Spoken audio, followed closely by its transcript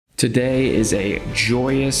Today is a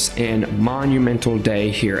joyous and monumental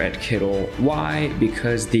day here at Kittl. Why?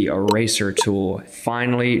 Because the eraser tool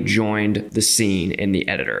finally joined the scene in the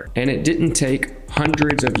editor. And it didn't take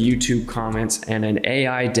hundreds of YouTube comments and an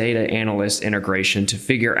AI data analyst integration to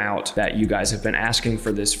figure out that you guys have been asking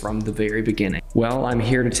for this from the very beginning. Well, I'm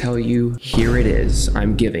here to tell you, here it is.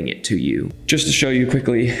 I'm giving it to you. Just to show you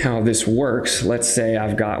quickly how this works, let's say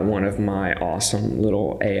I've got one of my awesome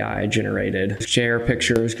little AI generated chair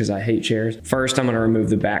pictures, because I hate chairs. First, I'm gonna remove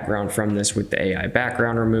the background from this with the AI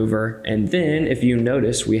background remover. And then if you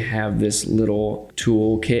notice, we have this little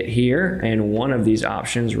toolkit here, and one of these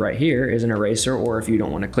options right here is an eraser, or if you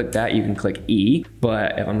don't wanna click that, you can click E.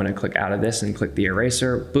 But if I'm gonna click out of this and click the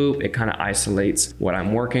eraser, boop, it kind of isolates what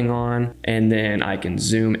I'm working on. And then I can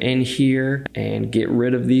zoom in here and get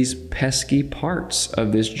rid of these pesky parts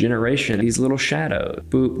of this generation, these little shadows.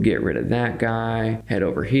 Boop, get rid of that guy, head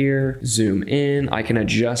over here, zoom in. I can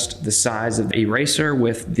adjust the size of the eraser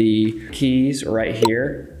with the keys right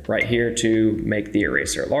here to make the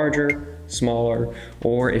eraser larger, smaller,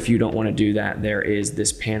 or if you don't want to do that, there is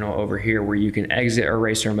this panel over here where you can exit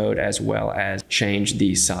eraser mode as well as change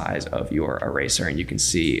the size of your eraser, and you can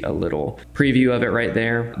see a little preview of it right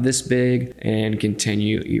there, this big, and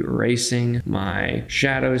continue erasing my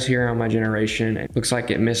shadows here on my generation. It looks like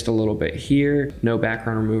it missed a little bit here. No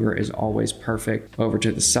background remover is always perfect. Over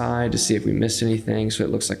to the side to see if we missed anything. So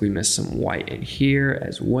it looks like we missed some white in here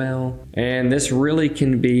as well. And this really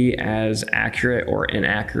can be as accurate or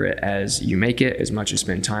inaccurate as you make it, as much as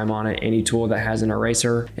spend time on it. Any tool that has an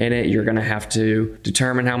eraser in it, you're gonna have to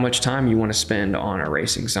determine how much time you wanna spend on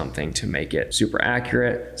erasing something to make it super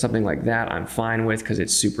accurate. Something like that I'm fine with because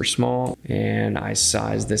it's super small. And I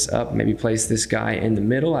size this up, maybe place this guy in the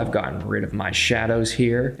middle. I've gotten rid of my shadows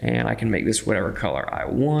here, and I can make this whatever color I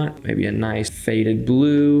want. Maybe a nice faded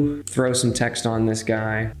blue. Throw some text on this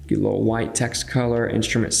guy. Get a little white text color,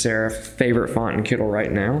 instrument serif, favorite font in Kittl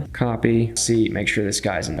right now. Copy, see, make sure this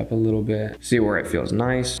guy's up a little bit. See where it feels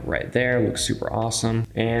nice, right there, looks super awesome.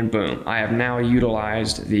 And boom, I have now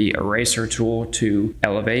utilized the eraser tool to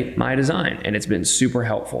elevate my design, and it's been super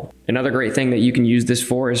helpful. Another great thing that you can use this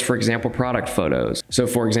for is, for example, product photos. So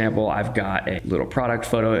for example, I've got a little product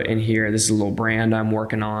photo in here. This is a little brand I'm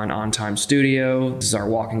working on Time Studio. This is our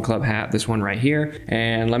walking club hat, this one right here.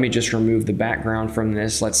 And let me just remove the background from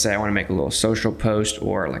this. Let's say I wanna make a little social post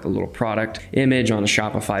or like a little product image on the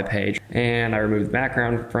Shopify page. And I remove the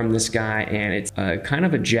background from this guy, and it's kind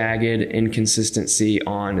of a jagged inconsistency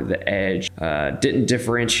on the edge. Didn't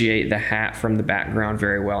differentiate the hat from the background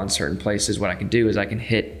very well in certain places. What I can do is I can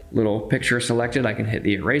hit little picture selected, I can hit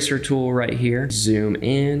the eraser tool right here, zoom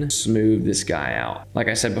in, smooth this guy out. Like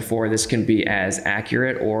I said before, this can be as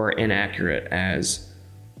accurate or inaccurate as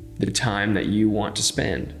the time that you want to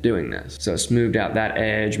spend doing this. So smoothed out that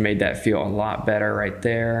edge, made that feel a lot better right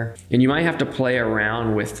there. And you might have to play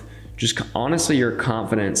around with just honestly your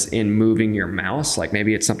confidence in moving your mouse. Like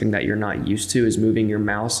maybe it's something that you're not used to, is moving your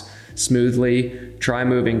mouse smoothly. Try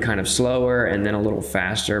moving kind of slower and then a little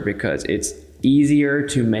faster, because it's easier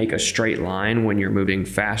to make a straight line when you're moving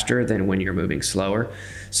faster than when you're moving slower.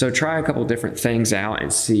 So try a couple different things out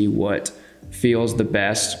and see what feels the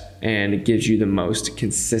best and it gives you the most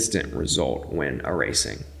consistent result when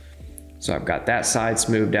erasing. So I've got that side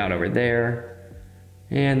smoothed out over there.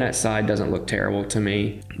 And that side doesn't look terrible to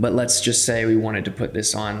me. But let's just say we wanted to put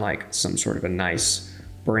this on like some sort of a nice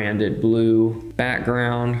branded blue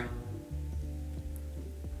background.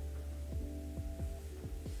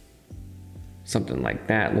 Something like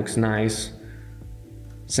that looks nice.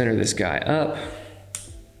 Center this guy up.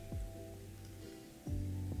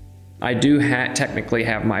 I do technically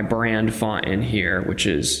have my brand font in here, which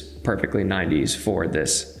is perfectly 90s for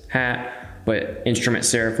this hat, but instrument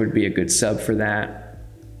serif would be a good sub for that.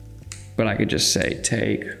 But I could just say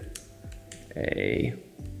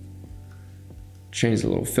change the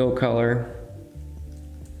little fill color,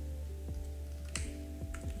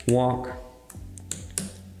 walk,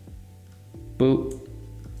 boop,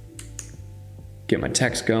 get my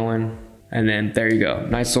text going. And then there you go.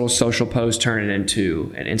 Nice little social post, turn it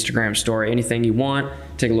into an Instagram story, anything you want.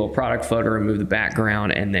 Take a little product photo, remove the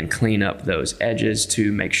background, and then clean up those edges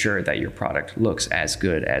to make sure that your product looks as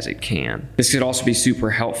good as it can. This could also be super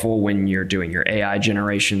helpful when you're doing your AI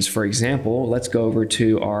generations. For example, let's go over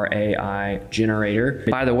to our AI generator.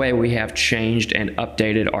 By the way, we have changed and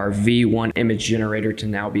updated our V1 image generator to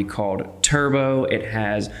now be called Turbo. It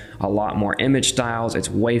has a lot more image styles. It's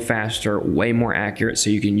way faster, way more accurate,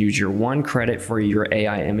 so you can use your one credit for your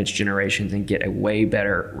AI image generations and get a way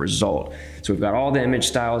better result. So we've got all the image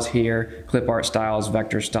styles here, clip art styles,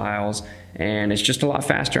 vector styles, and it's just a lot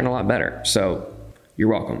faster and a lot better. So you're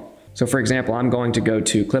welcome. So for example, I'm going to go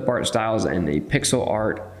to clip art styles and the pixel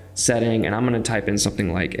art setting, and I'm going to type in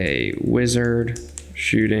something like a wizard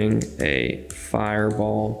shooting a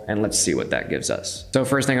fireball, and let's see what that gives us. So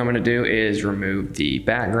first thing I'm going to do is remove the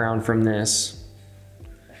background from this.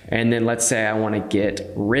 And then let's say I want to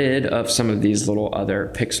get rid of some of these little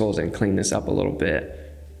other pixels and clean this up a little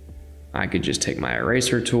bit. I could just take my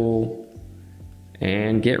eraser tool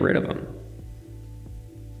and get rid of them.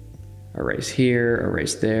 Erase here,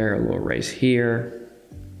 erase there, a little erase here,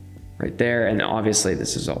 right there. And obviously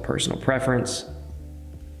this is all personal preference.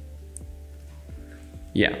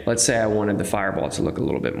 Yeah, let's say I wanted the fireball to look a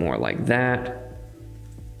little bit more like that.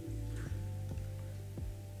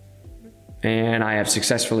 And I have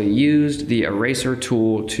successfully used the eraser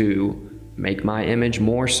tool to make my image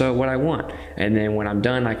more so what I want. And then when I'm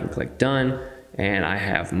done, I can click done, and I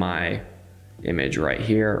have my image right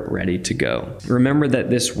here ready to go. Remember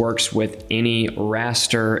that this works with any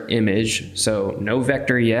raster image, so no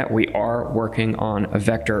vector yet. We are working on a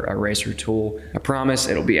vector eraser tool. I promise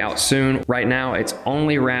it'll be out soon. Right now it's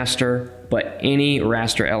only raster, but any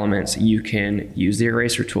raster elements you can use the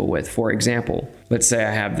eraser tool with. For example, let's say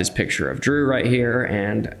I have this picture of Drew right here,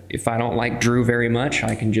 and if I don't like Drew very much,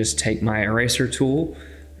 I can just take my eraser tool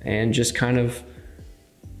and just kind of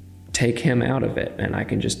take him out of it. And I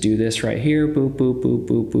can just do this right here, boop, boop, boop,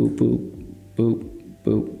 boop, boop, boop, boop,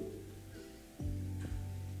 boop.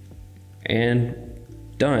 And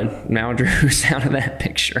done. Now Drew's out of that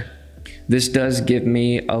picture. This does give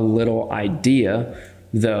me a little idea,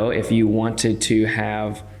 though, if you wanted to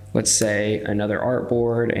have, let's say, another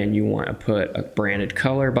artboard and you want to put a branded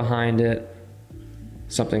color behind it,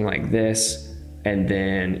 something like this, and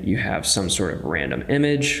then you have some sort of random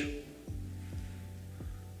image.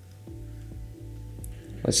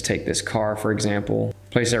 Let's take this car, for example,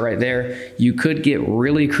 place it right there. You could get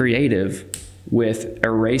really creative with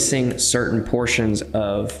erasing certain portions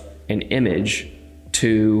of an image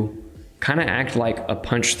to kind of act like a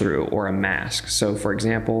punch through or a mask. So for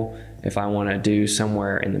example, if I want to do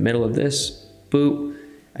somewhere in the middle of this, boop,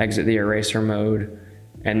 exit the eraser mode,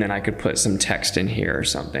 and then I could put some text in here or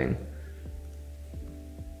something.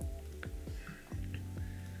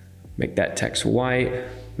 Make that text white.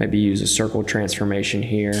 Maybe use a circle transformation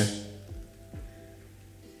here.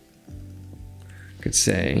 Could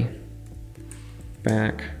say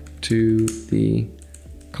back to the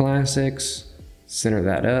classics, center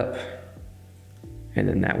that up, and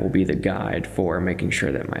then that will be the guide for making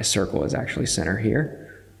sure that my circle is actually center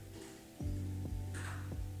here.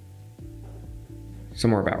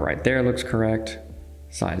 Somewhere about right there looks correct.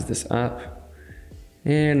 Size this up,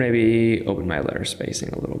 and maybe open my letter spacing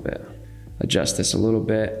a little bit. Adjust this a little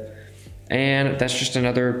bit. And that's just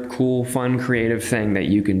another cool, fun, creative thing that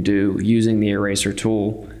you can do using the eraser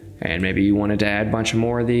tool. And maybe you wanted to add a bunch of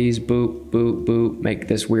more of these, boop, boop, boop, make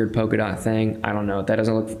this weird polka dot thing. I don't know,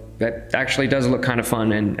 that actually does look kind of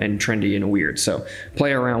fun and trendy and weird. So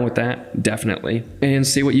play around with that, definitely, and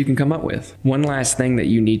see what you can come up with. One last thing that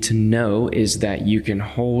you need to know is that you can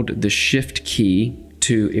hold the Shift key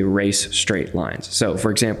to erase straight lines. So for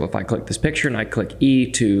example, if I click this picture and I click E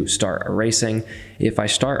to start erasing, if I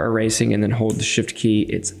start erasing and then hold the Shift key,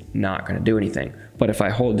 it's not going to do anything. But if I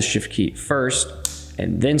hold the Shift key first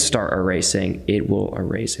and then start erasing, it will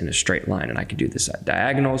erase in a straight line. And I can do this at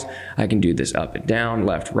diagonals, I can do this up and down,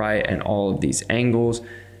 left, right, and all of these angles.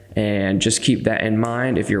 And just keep that in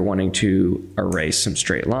mind if you're wanting to erase some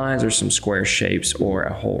straight lines or some square shapes or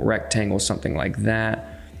a whole rectangle, something like that.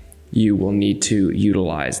 You will need to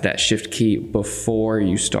utilize that Shift key before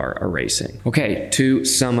you start erasing. Okay, to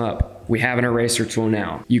sum up, we have an eraser tool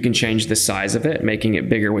now. You can change the size of it, making it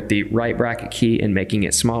bigger with the right bracket key and making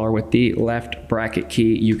it smaller with the left bracket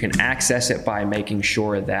key. You can access it by making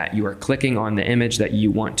sure that you are clicking on the image that you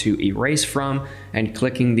want to erase from and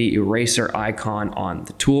clicking the eraser icon on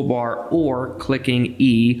the toolbar, or clicking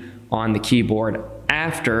E on the keyboard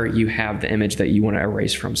after you have the image that you want to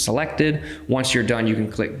erase from selected. Once you're done, you can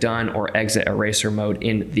click done or exit eraser mode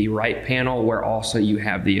in the right panel, where also you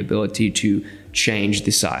have the ability to change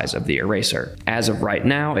the size of the eraser. As of right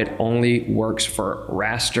now, it only works for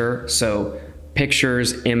raster, so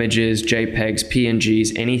pictures, images, JPEGs,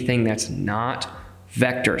 PNGs, anything that's not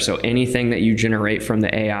vector. So anything that you generate from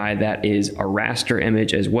the AI that is a raster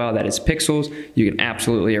image as well, that is pixels, you can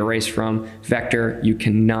absolutely erase from. Vector, you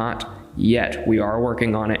cannot yet. We are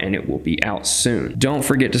working on it and it will be out soon. Don't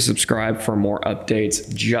forget to subscribe for more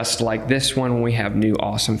updates just like this one when we have new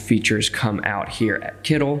awesome features come out here at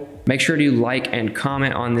Kittl. Make sure to like and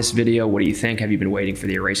comment on this video. What do you think? Have you been waiting for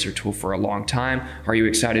the eraser tool for a long time? Are you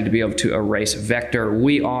excited to be able to erase vector?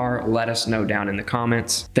 We are. Let us know down in the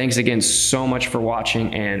comments. Thanks again so much for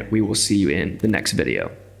watching, and we will see you in the next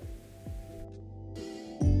video.